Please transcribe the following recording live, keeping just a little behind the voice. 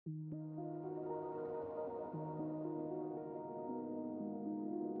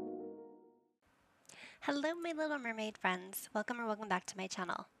Hello, my little mermaid friends. Welcome back to my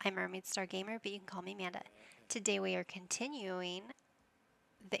channel. I'm Mermaid Star Gamer, but you can call me Amanda. Today we are continuing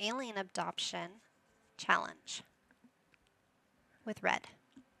the Alienadoption challenge with Red.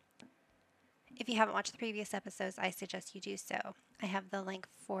 If you haven't watched the previous episodes, I suggest you do so. I have the link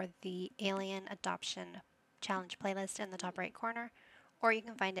for the Alienadoption challenge playlist in the top right corner, or you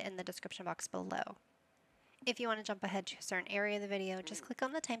can find it in the description box below. If you want to jump ahead to a certain area of the video, just click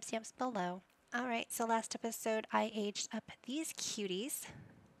on the timestamps below. Alright, so last episode I aged up these cuties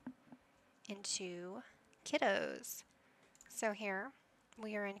into kiddos. So here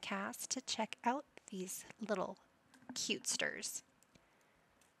we are in cast to check out these little cutesters.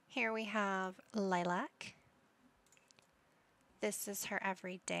 Here we have Lilac. This is her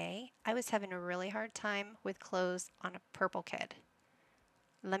everyday. I was having a really hard time with clothes on a purple kid.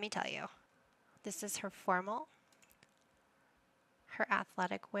 Let me tell you. This is her formal, her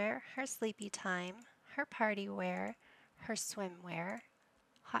athletic wear, her sleepy time, her party wear, her swimwear,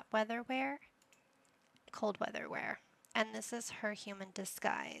 hot weather wear, cold weather wear. And this is her human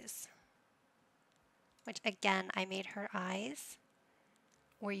disguise, which again, I made her eyes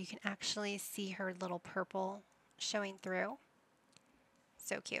where you can actually see her little purple showing through.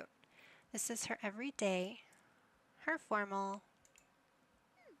 So cute. This is her everyday, her formal,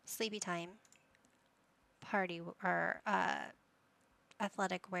 sleepy time, party or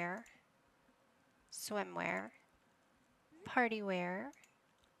athletic wear, swimwear, party wear,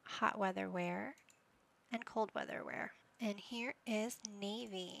 hot weather wear, and cold weather wear. And here is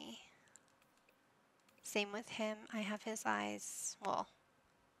Navy. Same with him. I have his eyes, well,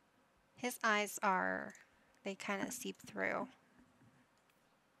 his eyes are, they kind of seep through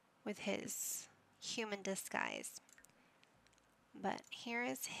with his human disguise. But here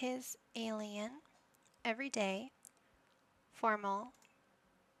is his alien, everyday, formal,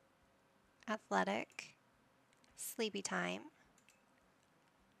 athletic, sleepy time,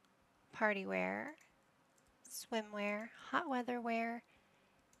 party wear, swimwear, hot weather wear,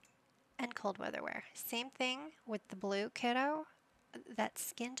 and cold weather wear. Same thing with the blue kiddo. That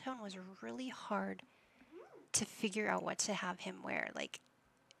skin tone was really hard to figure out what to have him wear. Like,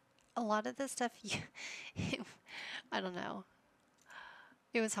 a lot of the stuff, I don't know.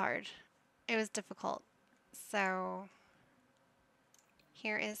 It was hard. It was difficult. So,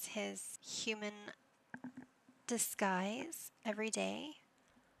 here is his human disguise, everyday,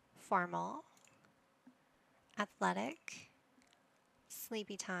 formal, athletic,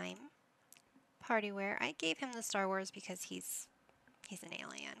 sleepy time, party wear. I gave him the Star Wars because he's an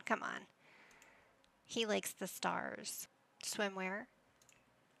alien. Come on. He likes the stars. Swimwear,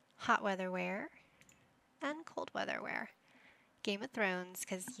 hot weather wear, and cold weather wear. Game of Thrones,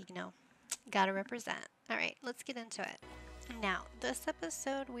 because, gotta represent. Alright, let's get into it. Now, this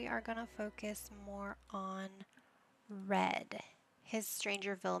episode we are going to focus more on Red. His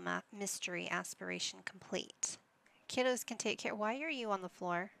Strangerville mystery aspiration complete. Kiddos can take care. Why are you on the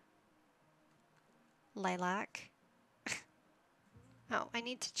floor? Lilac. Oh, I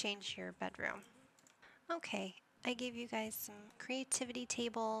need to change your bedroom. Okay, I gave you guys some creativity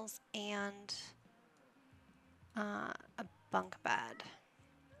tables and a bunk bed.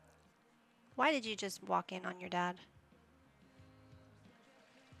 Why did you just walk in on your dad?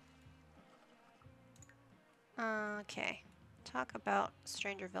 Okay, talk about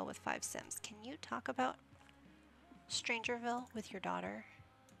Strangerville with 5 Sims. Can you talk about Strangerville with your daughter?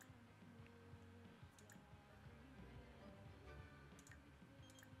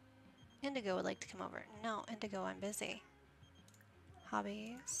 Indigo would like to come over. No, Indigo, I'm busy.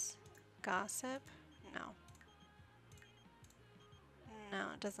 Hobbies? Gossip? No. No,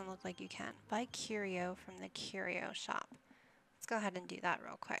 it doesn't look like you can. Buy curio from the curio shop. Let's go ahead and do that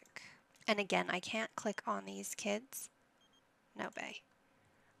real quick. And again, I can't click on these kids. No, bae.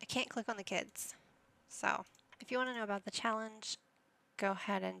 I can't click on the kids. So, if you want to know about the challenge, go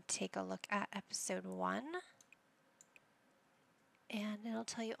ahead and take a look at episode 1. And it'll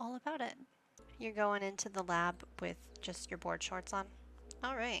tell you all about it. You're going into the lab with just your board shorts on?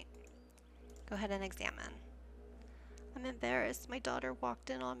 Alright. Go ahead and examine. I'm embarrassed. My daughter walked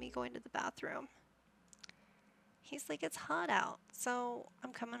in on me going to the bathroom. He's like, it's hot out, so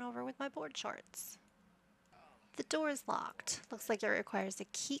I'm coming over with my board shorts. The door is locked. Looks like it requires a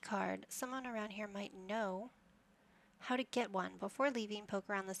key card. Someone around here might know how to get one. Before leaving, poke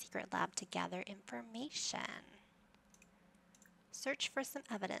around the secret lab to gather information. Search for some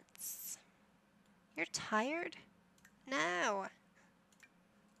evidence. You're tired? No.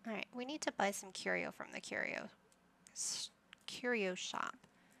 Alright, we need to buy some curio from the curio shop.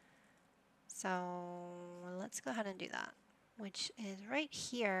 So let's go ahead and do that, which is right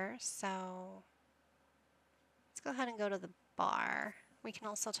here. So Let's go ahead and go to the bar. We can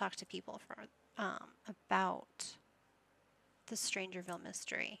also talk to people for about the Strangerville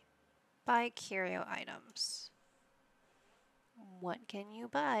mystery. Buy curio items. What can you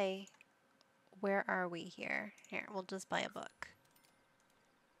buy? Where are we here? Here, we'll just buy a book.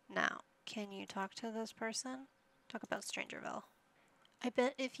 Now, can you talk to this person? Talk about Strangerville. I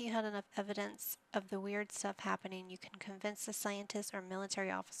bet if you had enough evidence of the weird stuff happening, you can convince a scientist or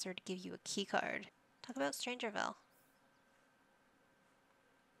military officer to give you a key card. Talk about Strangerville.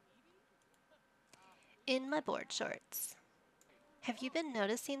 In my board shorts. Have you been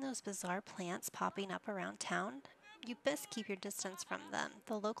noticing those bizarre plants popping up around town? You best keep your distance from them.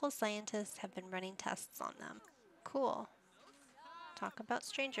 The local scientists have been running tests on them. Cool. Talk about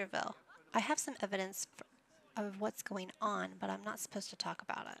Strangerville. I have some evidence of what's going on, but I'm not supposed to talk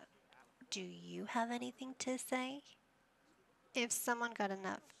about it. Do you have anything to say? If someone got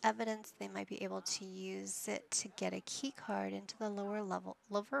enough evidence, they might be able to use it to get a key card into the lower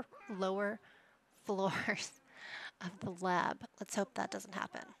floors of the lab. Let's hope that doesn't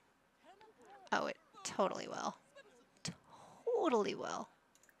happen. Oh, it totally will. Totally will.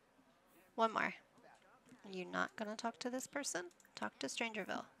 One more. You're not gonna talk to this person? Talk to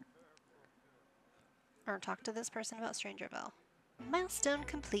Strangerville. Or talk to this person about Strangerville. Milestone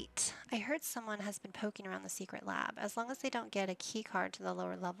complete. I heard someone has been poking around the secret lab. As long as they don't get a key card to the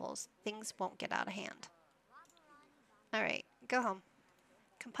lower levels, things won't get out of hand. Alright, go home.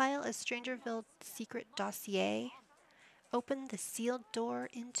 Compile a Strangerville secret dossier. Open the sealed door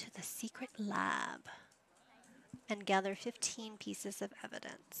into the secret lab. And gather 15 pieces of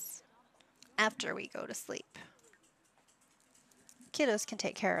evidence. After we go to sleep. Kiddos can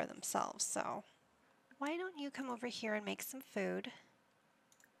take care of themselves, so... Why don't you come over here and make some food?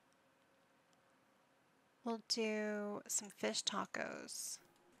 We'll do some fish tacos.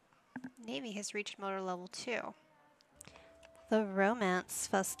 Navy has reached motor level 2. The Romance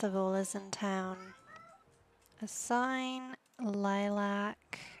Festival is in town. Assign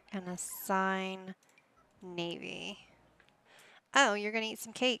Lilac and assign Navy. Oh, you're gonna eat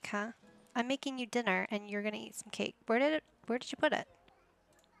some cake, huh? I'm making you dinner and you're gonna eat some cake. Where did you put it?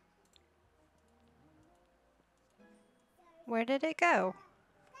 Where did it go?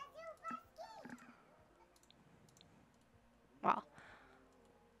 Well,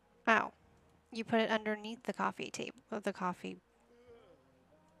 oh, you put it underneath the coffee table, the coffee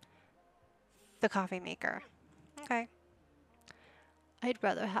maker. Okay. I'd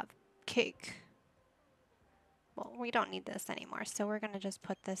rather have cake. Well, we don't need this anymore, so we're gonna just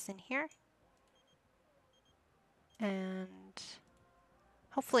put this in here. And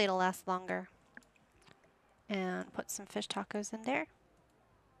hopefully it'll last longer. And put some fish tacos in there.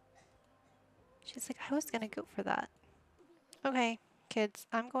 She's like, I was gonna go for that. Okay, kids,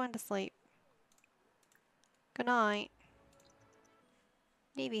 I'm going to sleep. Good night.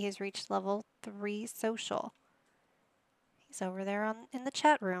 Navy has reached level 3 social. He's over there in the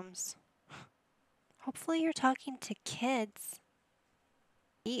chat rooms. Hopefully you're talking to kids.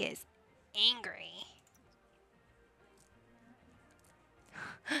 He is angry.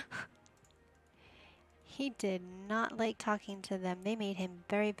 He did not like talking to them. They made him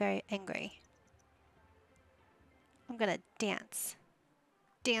very, very angry. I'm gonna dance.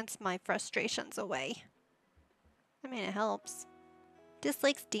 Dance my frustrations away. I mean, it helps.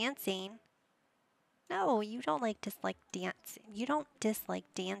 Dislikes dancing. No, you don't dislike dancing. You don't dislike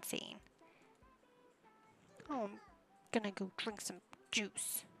dancing. Oh, I'm gonna go drink some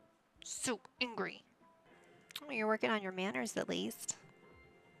juice. So angry. Oh, you're working on your manners at least.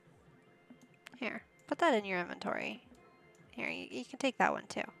 Here, put that in your inventory. Here, you can take that one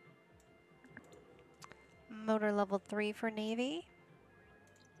too. Motor level 3 for Navy.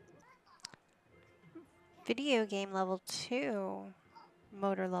 Video game level 2.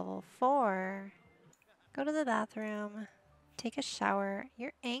 Motor level 4. Go to the bathroom. Take a shower.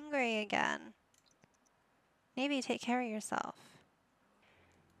 You're angry again. Navy, take care of yourself.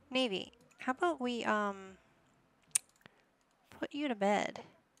 Navy, how about we, put you to bed?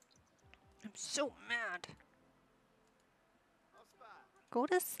 I'm so mad. Go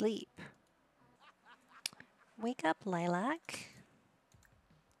to sleep. Wake up, Lilac.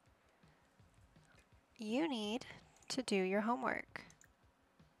 You need to do your homework.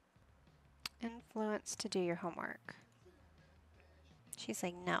 Influence to do your homework. She's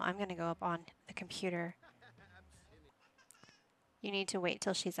like, no, I'm going to go up on the computer. You need to wait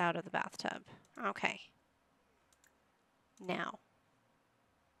till she's out of the bathtub. Okay. Now.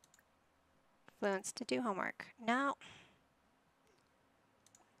 Influence to do homework. Now.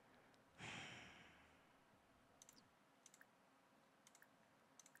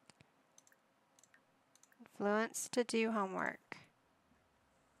 Fluence to do homework.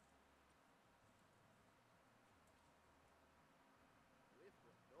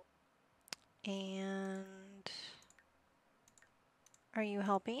 And are you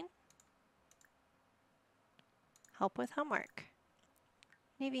helping? Help with homework.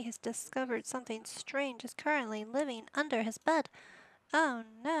 Navy has discovered something strange is currently living under his bed. Oh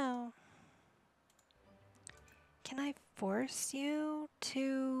no. Can I force you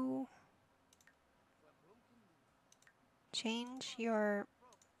to change your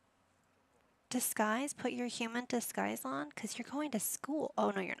disguise? Put your human disguise on? Because you're going to school.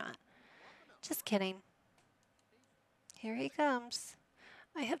 Oh no, you're not. Just kidding. Here he comes.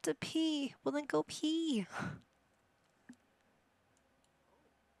 I have to pee. Well then go pee.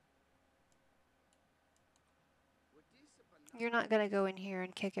 You're not gonna go in here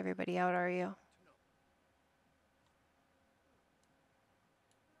and kick everybody out, are you?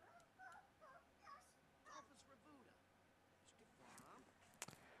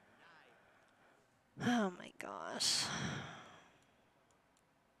 Oh my gosh.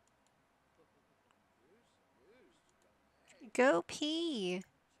 Go pee.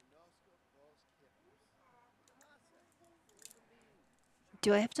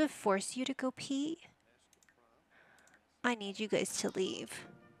 Do I have to force you to go pee? I need you guys to leave.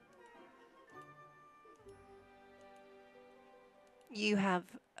 You have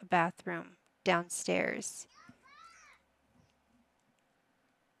a bathroom downstairs.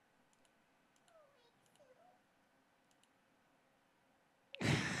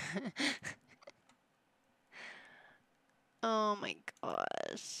 Oh my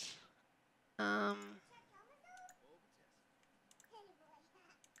gosh.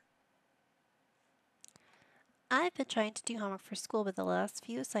 I've been trying to do homework for school, but the last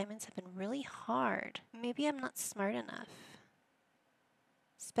few assignments have been really hard. Maybe I'm not smart enough.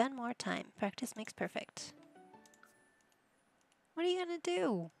 Spend more time. Practice makes perfect. What are you gonna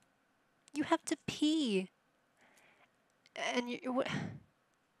do? You have to pee. And you,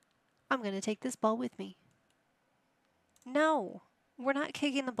 I'm gonna take this ball with me. No, we're not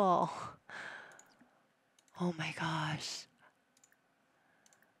kicking the ball. Oh my gosh.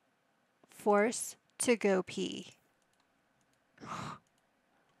 Force to go pee.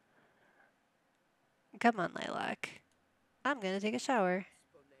 Come on, Lilac. I'm gonna take a shower.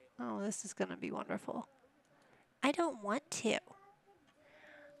 Oh, this is gonna be wonderful. I don't want to.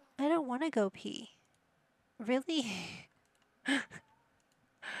 I don't want to go pee. Really?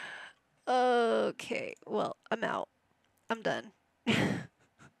 Okay, well, I'm out. I'm done. I'm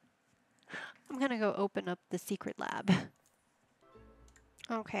gonna go open up the secret lab.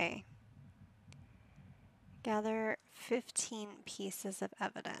 Okay. Gather 15 pieces of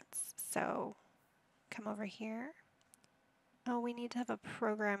evidence. So, come over here. Oh, we need to have a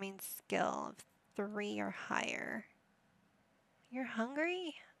programming skill of 3 or higher. You're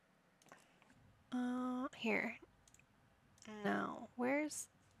hungry? Here. No. Where's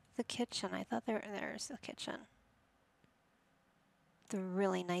the kitchen? I thought there's the kitchen. The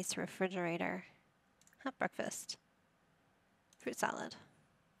really nice refrigerator. Have breakfast. Fruit salad.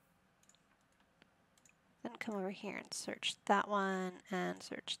 Then come over here and search that one, and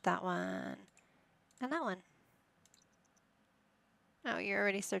search that one, and that one. Oh, you're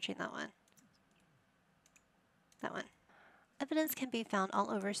already searching that one. That one. Evidence can be found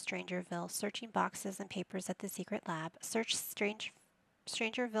all over Strangerville. Searching boxes and papers at the secret lab. Search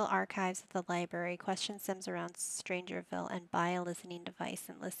Strangerville archives at the library. Question Sims around Strangerville and buy a listening device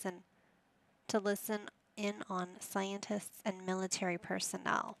and listen in on scientists and military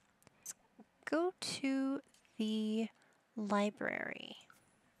personnel. Go to the library.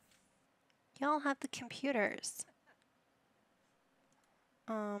 Y'all have the computers.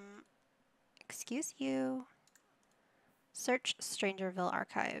 Excuse you. Search Strangerville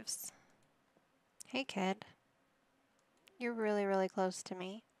archives. Hey, kid. You're really, really close to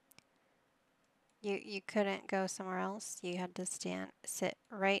me. You couldn't go somewhere else. You had to sit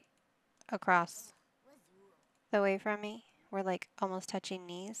right across the way from me. We're like almost touching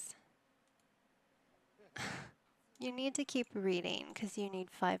knees. You need to keep reading because you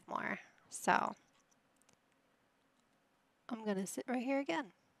need 5 more. So, I'm gonna sit right here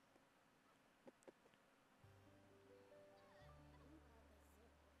again.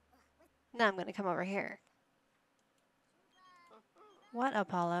 Now I'm gonna come over here. What,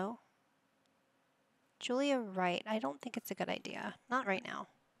 Apollo? Julia Wright. I don't think it's a good idea. Not right now.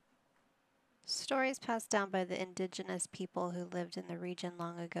 Stories passed down by the indigenous people who lived in the region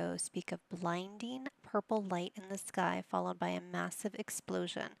long ago speak of blinding purple light in the sky followed by a massive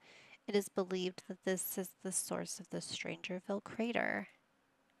explosion. It is believed that this is the source of the Strangerville crater.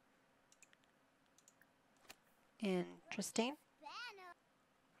 Interesting.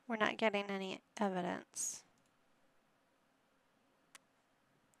 We're not getting any evidence.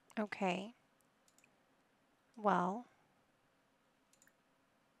 Okay. Well,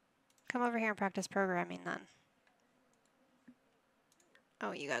 come over here and practice programming then.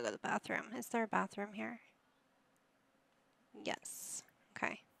 Oh, you gotta go to the bathroom. Is there a bathroom here? Yes.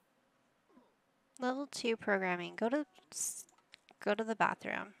 Okay. Level 2 programming. Go to the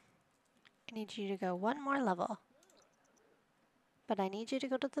bathroom. I need you to go one more level. But I need you to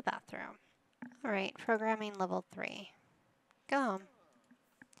go to the bathroom. Alright, programming level 3. Go home.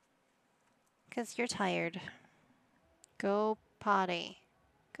 Because you're tired. Go potty.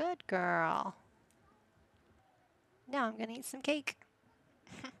 Good girl. Now I'm gonna eat some cake.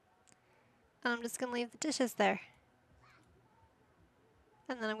 And I'm just gonna leave the dishes there.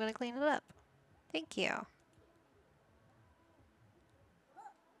 And then I'm gonna clean it up. Thank you.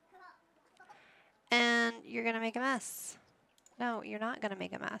 And you're gonna make a mess. No, you're not gonna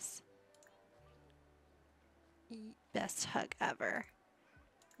make a mess. Best hug ever.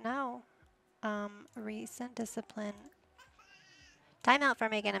 No. Recent discipline. Time out for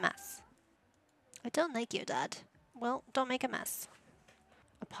making a mess. I don't like you, Dad. Well, don't make a mess.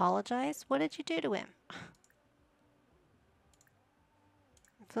 Apologize? What did you do to him?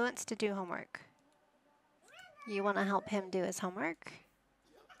 Influence to do homework. You want to help him do his homework?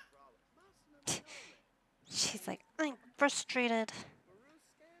 She's like, I'm frustrated.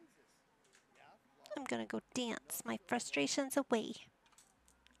 I'm gonna go dance my frustrations away.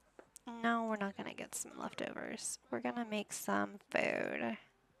 No, we're not gonna get some leftovers. We're gonna make some food.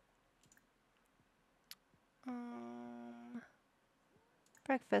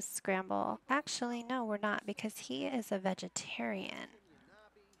 Breakfast scramble. Actually, no, we're not because he is a vegetarian.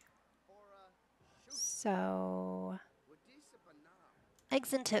 So,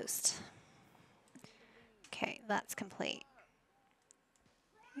 eggs and toast. Okay, that's complete.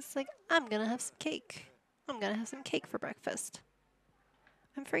 He's like, I'm gonna have some cake. I'm gonna have some cake for breakfast.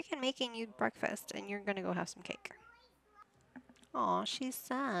 I'm freaking making you breakfast and you're gonna go have some cake. Aw, she's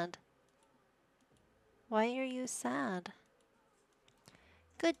sad. Why are you sad?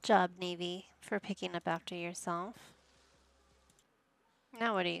 Good job, Navy, for picking up after yourself.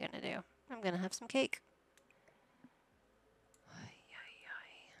 Now what are you gonna do? I'm gonna have some cake.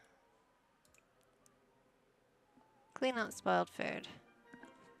 Clean out spoiled food.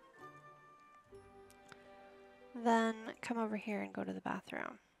 Then come over here and go to the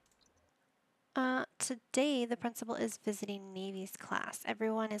bathroom. Today the principal is visiting Navy's class.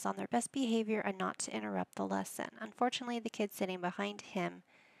 Everyone is on their best behavior and not to interrupt the lesson. Unfortunately, the kid sitting behind him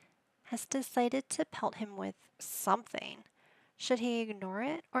has decided to pelt him with something. Should he ignore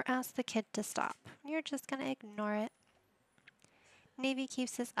it or ask the kid to stop? You're just gonna ignore it. Navy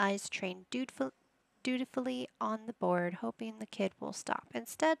keeps his eyes trained dutifully on the board, hoping the kid will stop.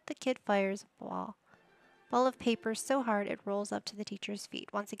 Instead, the kid fires a ball of paper so hard it rolls up to the teacher's feet.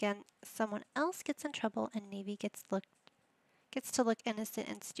 Once again, someone else gets in trouble and Navy gets to look innocent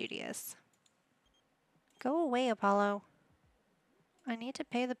and studious. Go away, Apollo. I need to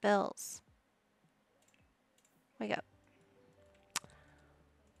pay the bills. Wake up.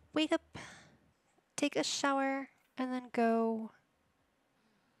 Wake up, take a shower, and then go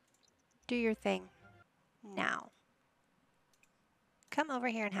do your thing. Now. Come over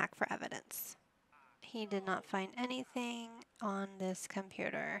here and hack for evidence. He did not find anything on this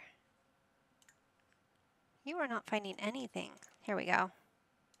computer. You are not finding anything. Here we go.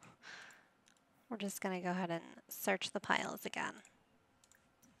 We're just going to go ahead and search the piles again.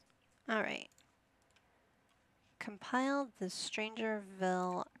 All right. Compile the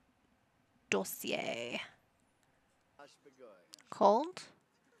Strangerville dossier. Cold?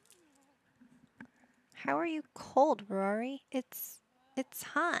 How are you cold, Rory? It's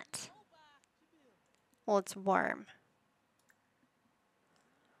hot. Well, it's warm.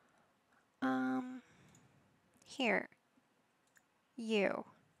 Here. You.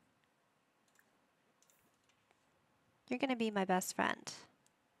 You're gonna be my best friend.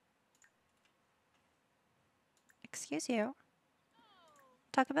 Excuse you.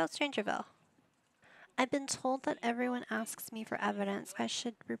 Talk about Strangerville. I've been told that everyone asks me for evidence. I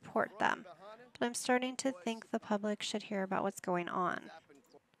should report them. But I'm starting to think the public should hear about what's going on.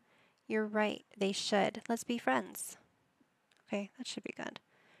 You're right. They should. Let's be friends. Okay, that should be good.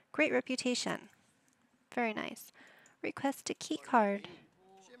 Great reputation. Very nice. Request a key card.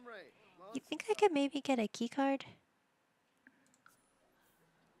 You think I could maybe get a key card?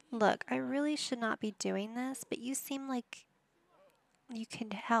 Look, I really should not be doing this, but you seem like you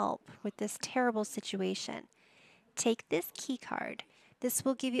can help with this terrible situation. Take this key card, This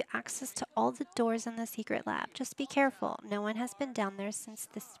will give you access to all the doors in the secret lab. Just be careful. No one has been down there since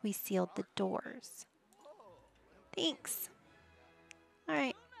we sealed the doors. Thanks. All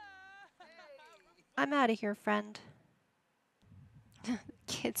right. I'm out of here, friend.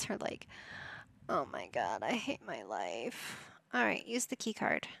 Kids are like, oh my god, I hate my life. All right, use the key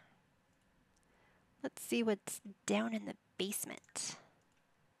card. Let's see what's down in the basement.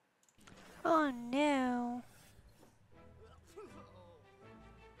 Oh no.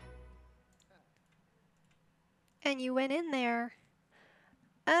 And you went in there.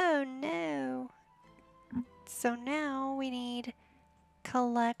 Oh no. So now we need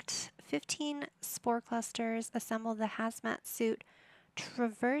collect 15 spore clusters, assemble the hazmat suit,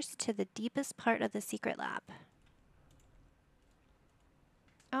 traverse to the deepest part of the secret lab.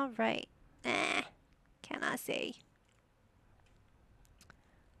 All right. Can I say?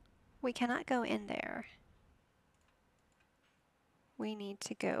 We cannot go in there. We need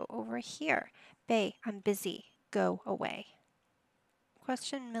to go over here. Bae, I'm busy. Go away.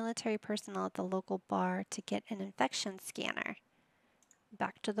 Question military personnel at the local bar to get an infection scanner.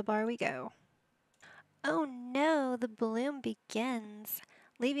 Back to the bar we go. Oh no, the bloom begins.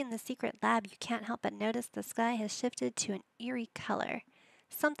 Leaving the secret lab, you can't help but notice the sky has shifted to an eerie color.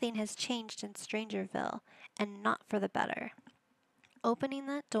 Something has changed in Strangerville, and not for the better. Opening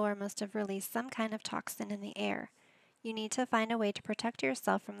that door must have released some kind of toxin in the air. You need to find a way to protect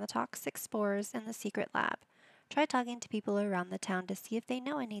yourself from the toxic spores in the secret lab. Try talking to people around the town to see if they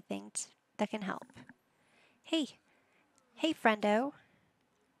know anything that can help. Hey, friendo.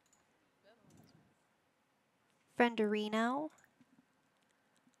 Frienderino.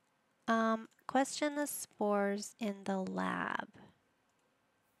 Question the spores in the lab.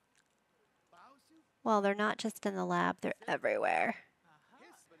 Well, they're not just in the lab, they're everywhere.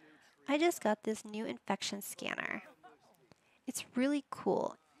 I just got this new infection scanner. It's really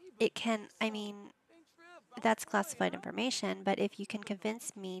cool. It can, that's classified information, but if you can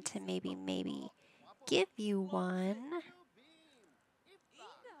convince me to maybe give you one.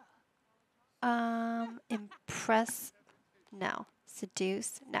 Impress, no.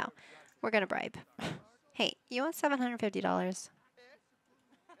 Seduce, no. We're gonna bribe. Hey, you want $750?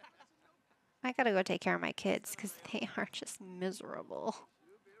 I gotta go take care of my kids because they are just miserable.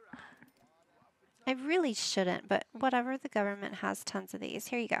 I really shouldn't, but whatever, the government has tons of these.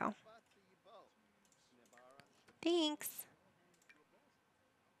 Here you go. Thanks.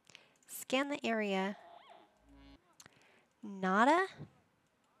 Scan the area. Nada?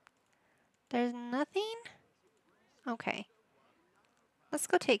 There's nothing? Okay. Let's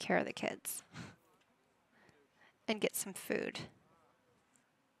go take care of the kids. And get some food.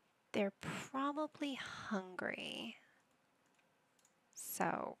 They're probably hungry.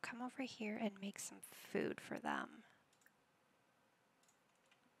 So come over here and make some food for them.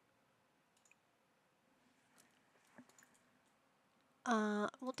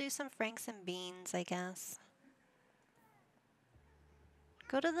 We'll do some franks and beans, I guess.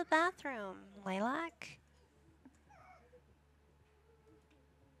 Go to the bathroom, Lilac.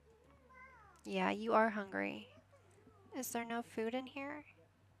 Yeah, you are hungry. Is there no food in here?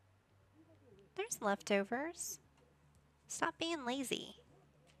 There's leftovers. Stop being lazy.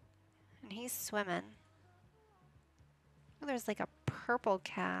 And he's swimming. Oh, there's like a purple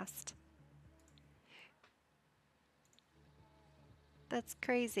cast. That's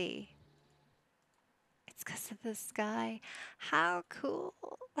crazy. It's because of the sky. How cool.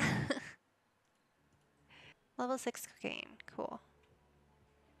 Level 6 cocaine. Cool.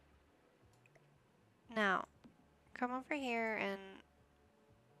 Now, come over here and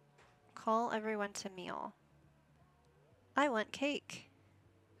call everyone to meal. I want cake.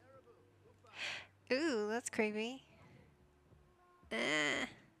 Ooh, that's creepy.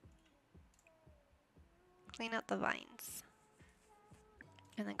 Clean out the vines.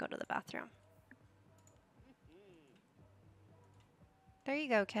 And then go to the bathroom. There you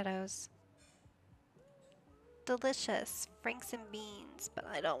go, kiddos. Delicious. Franks and beans, but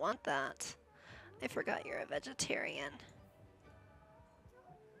I don't want that. I forgot you're a vegetarian.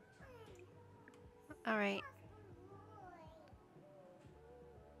 Alright.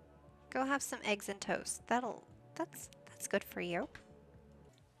 Go have some eggs and toast. That's good for you.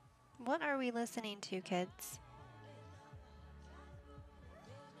 What are we listening to, kids?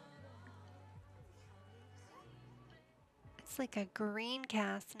 It's like a green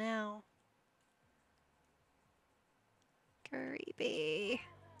cast now. Creepy.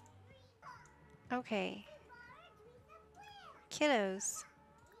 Okay. Kiddos.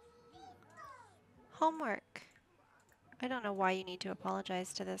 Homework. I don't know why you need to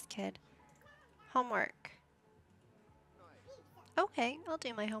apologize to this kid. Homework. Okay, I'll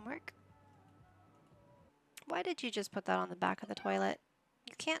do my homework. Why did you just put that on the back of the toilet?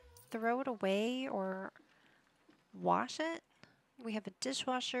 You can't throw it away or wash it? We have a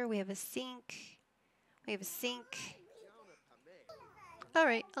dishwasher, we have a sink, we have a sink.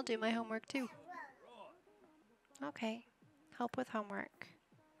 Alright, I'll do my homework too. Okay, help with homework.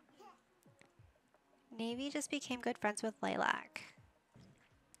 Navy just became good friends with Lilac.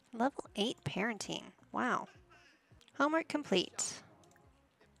 Level 8 parenting. Wow. Homework complete.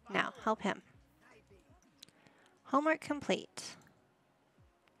 Now, help him. Homework complete.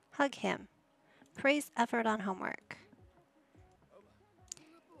 Hug him. Praise effort on homework.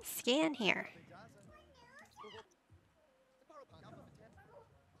 Scan here.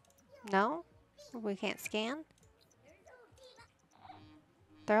 No? We can't scan?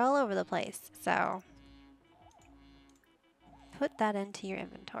 They're all over the place, so put that into your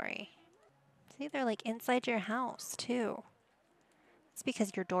inventory. See, they're like inside your house, too. It's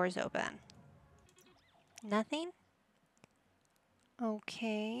because your door's open. Nothing?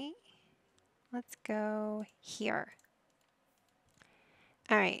 Okay. Let's go here.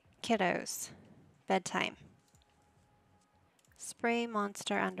 All right, kiddos. Bedtime. Spray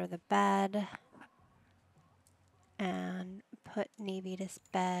monster under the bed. And put Navy to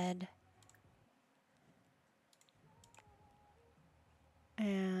bed.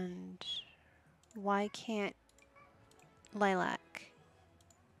 And why can't Lilac?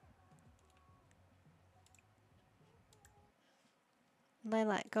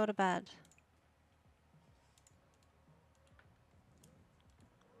 Lilac, go to bed.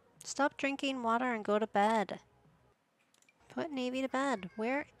 Stop drinking water and go to bed. Put Navy to bed.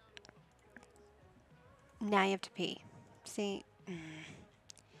 Where? Now you have to pee. See?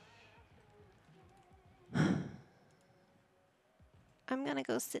 I'm gonna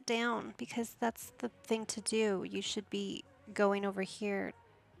go sit down because that's the thing to do. You should be going over here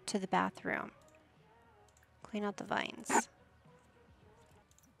to the bathroom. Clean out the vines.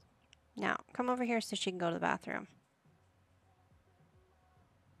 Now, come over here so she can go to the bathroom.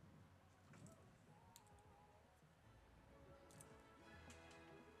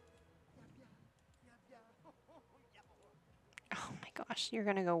 Oh my gosh, you're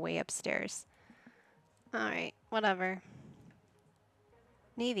gonna go way upstairs. Alright, whatever.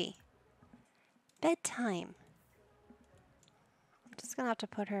 Navy. Bedtime. I'm just gonna have to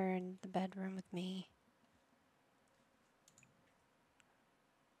put her in the bedroom with me.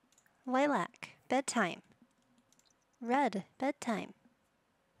 Lilac. Bedtime. Red. Bedtime.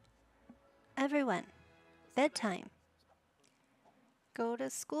 Everyone. Bedtime. Go to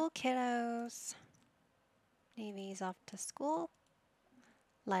school, kiddos. Navy's off to school.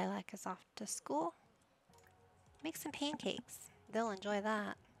 Lilac is off to school. Make some pancakes. They'll enjoy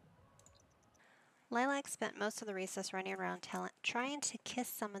that. Lilac spent most of the recess running around trying to kiss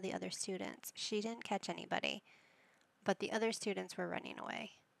some of the other students. She didn't catch anybody, but the other students were running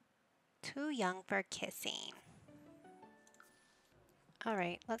away. Too young for kissing.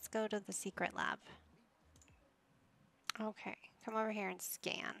 Alright, let's go to the secret lab. Okay, come over here and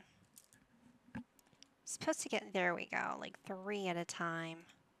scan. Supposed to get, there we go, like 3 at a time.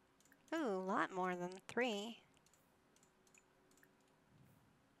 Ooh, a lot more than 3.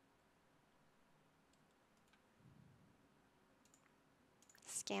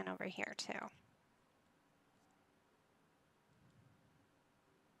 Scan over here too.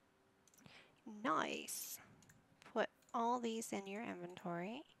 Nice. Put all these in your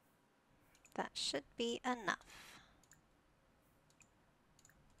inventory. That should be enough.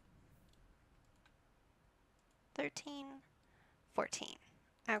 13, 14.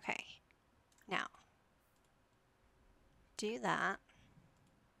 Okay, now do that.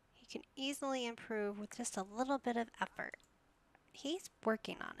 He can easily improve with just a little bit of effort. He's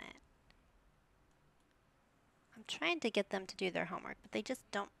working on it. I'm trying to get them to do their homework, but they just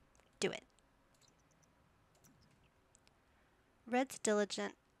don't do it. Red's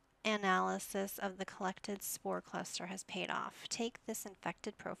diligent analysis of the collected spore cluster has paid off. Take this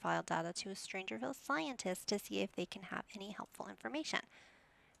infected profile data to a Strangerville scientist to see if they can have any helpful information.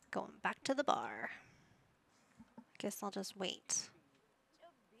 Going back to the bar. Guess I'll just wait.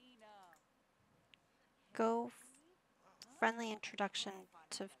 Go friendly introduction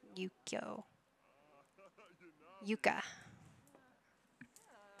to Yuka.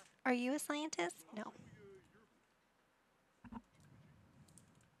 Are you a scientist? No.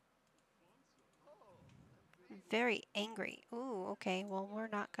 Very angry. Ooh, okay. Well, we're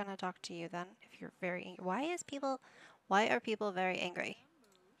not gonna talk to you then if you're very angry. Why are people very angry?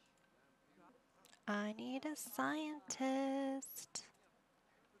 I need a scientist.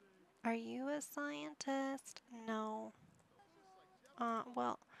 Are you a scientist? No.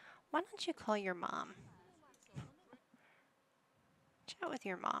 Well, why don't you call your mom? Chat with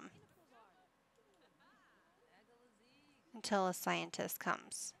your mom. Until a scientist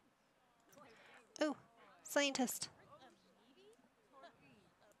comes. Oh, scientist.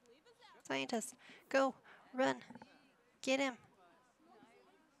 Scientist, go, run, get him.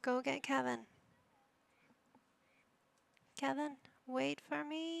 Go get Kevin. Kevin, wait for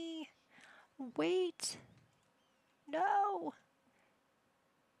me. Wait. No.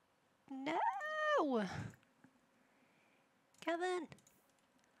 No. Kevin,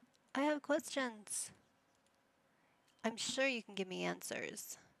 I have questions. I'm sure you can give me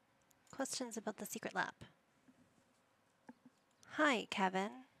answers. Questions about the secret lab. Hi,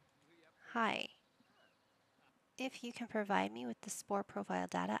 Kevin. Hi. If you can provide me with the spore profile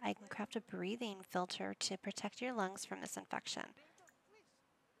data, I can craft a breathing filter to protect your lungs from this infection.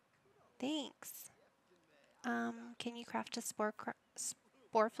 Thanks. Can you craft a spore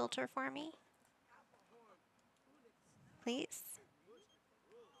filter for me? Please?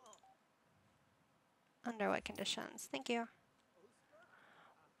 Under what conditions? Thank you.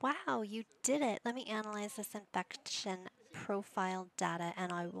 Wow, you did it. Let me analyze this infection profile data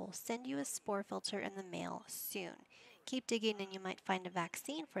and I will send you a spore filter in the mail soon. Keep digging and you might find a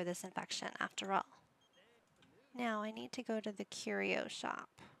vaccine for this infection after all. Now I need to go to the curio shop.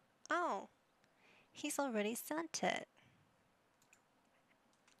 Oh, he's already sent it.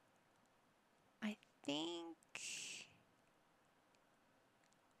 I think...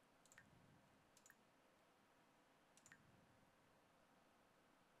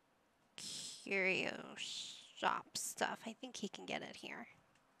 Curio shop stuff. I think he can get it here.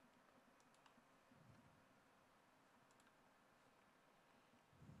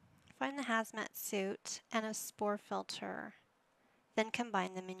 Find the hazmat suit and a spore filter. Then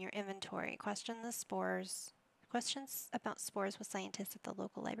combine them in your inventory. Question the spores. Questions about spores with scientists at the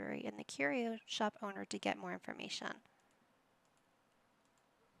local library and the curio shop owner to get more information.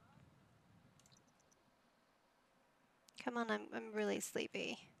 Come on, I'm really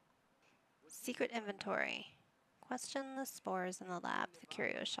sleepy. Secret inventory. Question the spores in the lab, the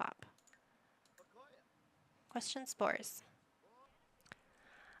curio shop. Question spores.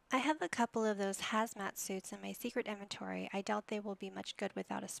 I have a couple of those hazmat suits in my secret inventory. I doubt they will be much good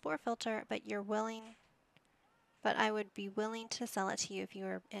without a spore filter, but I would be willing to sell it to you if you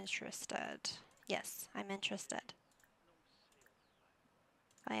are interested. Yes, I'm interested.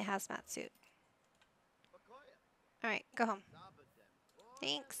 Buy a hazmat suit. Alright, go home.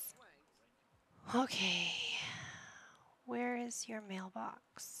 Thanks. Okay. Where is your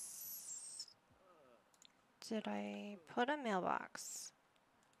mailbox? Did I put a mailbox?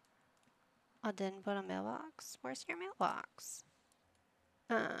 I didn't put a mailbox? Where's your mailbox?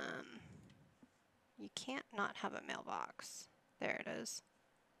 You can't not have a mailbox. There it is.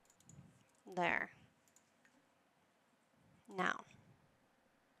 There. Now.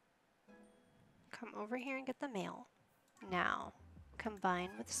 Come over here and get the mail. Now.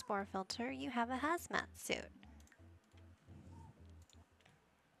 Combined with spore filter, you have a hazmat suit.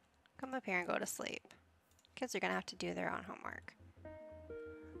 Come up here and go to sleep. Kids are gonna have to do their own homework.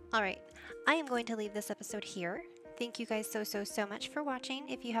 Alright, I am going to leave this episode here. Thank you guys so much for watching.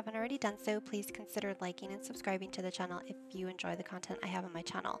 If you haven't already done so, please consider liking and subscribing to the channel if you enjoy the content I have on my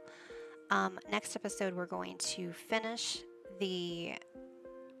channel. Next episode, we're going to finish the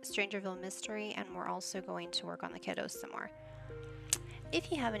Strangerville mystery, and we're also going to work on the kiddos some more. If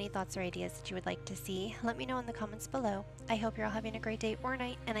you have any thoughts or ideas that you would like to see, let me know in the comments below. I hope you're all having a great day or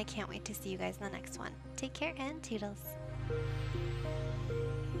night, and I can't wait to see you guys in the next one. Take care and toodles!